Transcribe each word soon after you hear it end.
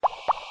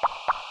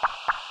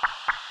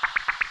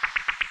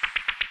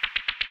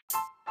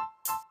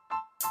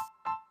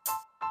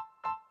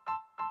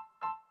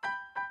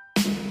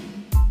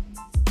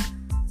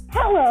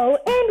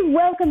and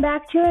welcome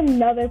back to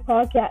another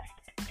podcast.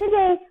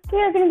 Today,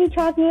 we are going to be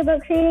talking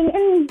about creating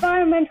an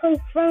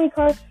environmentally friendly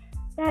car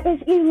that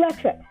is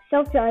electric,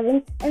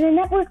 self-driving, and the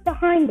network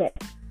behind it.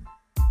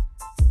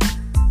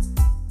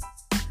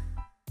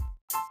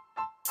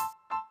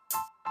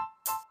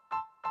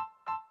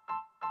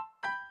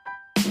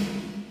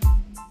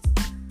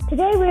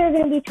 Today, we are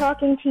going to be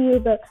talking to you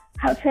about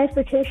how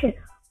transportation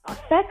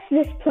affects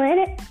this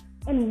planet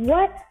and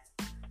what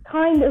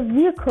kind of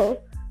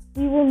vehicle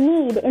we will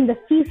need in the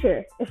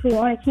future if we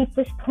want to keep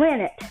this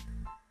planet.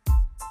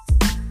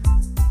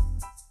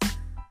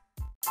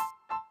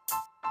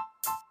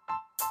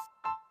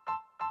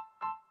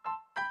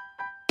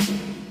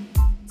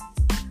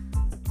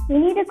 We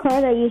need a car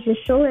that uses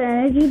solar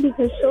energy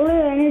because solar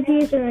energy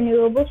is a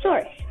renewable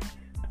source.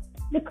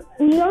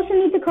 We also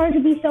need the car to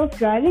be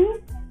self-driving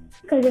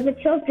because if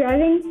it's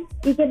self-driving,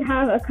 you can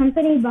have a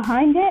company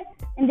behind it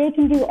and they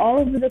can do all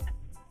of the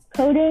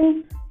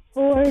coding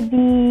for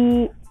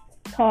the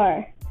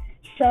car.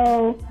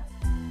 So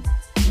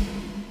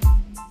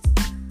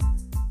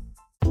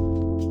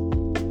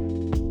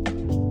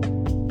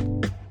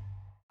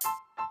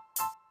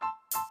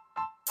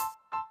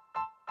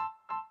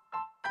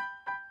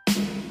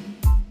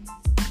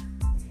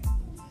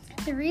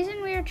the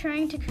reason we are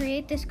trying to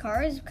create this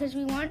car is because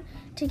we want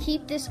to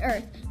keep this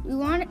Earth. We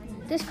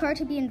want this car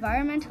to be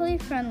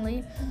environmentally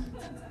friendly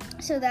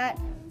so that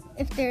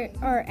if there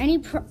are any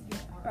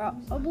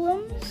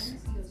problems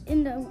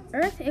in the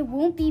Earth, it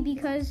won't be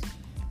because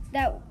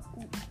that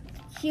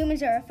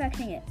humans are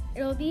affecting it.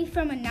 It'll be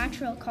from a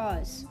natural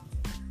cause.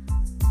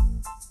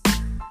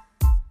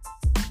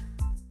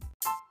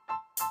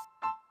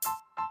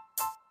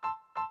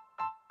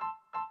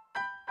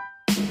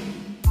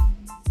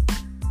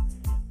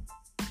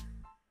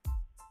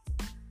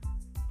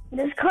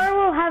 this car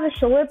will have a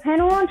solar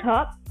panel on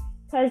top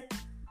because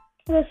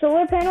the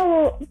solar panel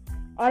will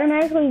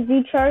automatically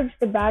recharge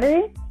the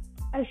battery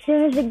as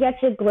soon as it gets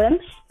a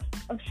glimpse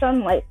of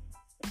sunlight.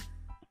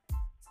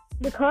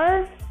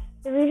 The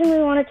reason we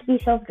want it to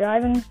be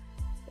self-driving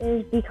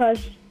is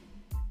because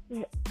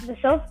the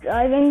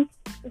self-driving,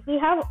 if we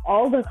have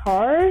all the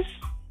cars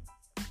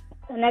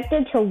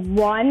connected to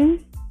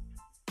one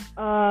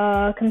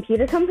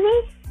computer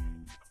company,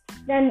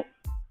 then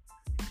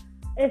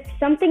if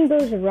something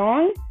goes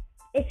wrong,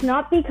 it's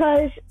not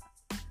because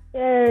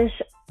there's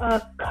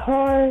a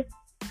car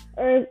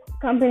or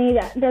company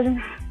that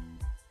doesn't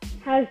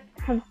have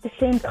the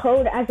same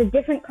code as a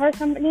different car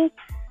company.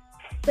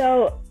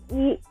 So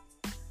we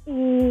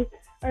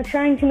are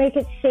trying to make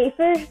it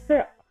safer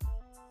for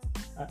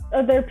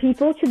other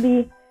people to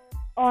be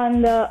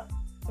on the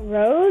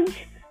roads.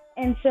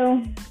 And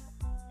so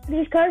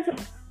these cars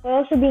will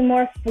also be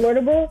more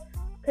affordable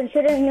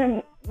considering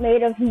they're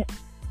made of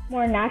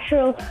more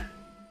natural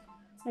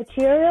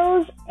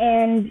materials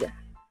and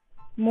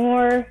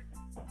more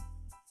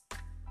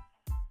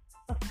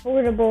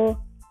affordable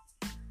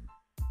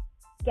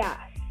gas.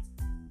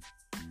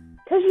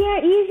 Because we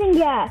aren't using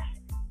gas,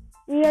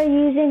 we are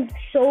using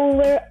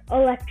solar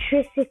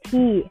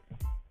electricity,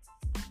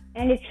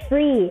 and it's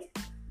free.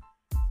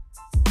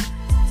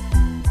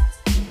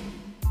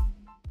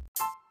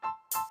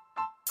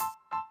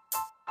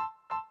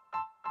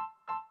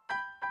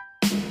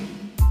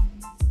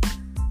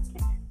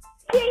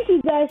 Thank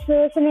you guys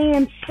for listening.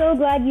 I'm so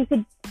glad you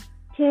could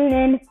tune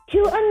in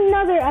to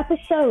another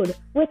episode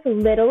with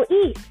Little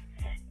East.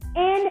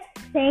 And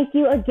thank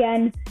you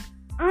again.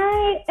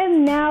 I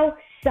am now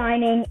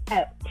signing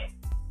out.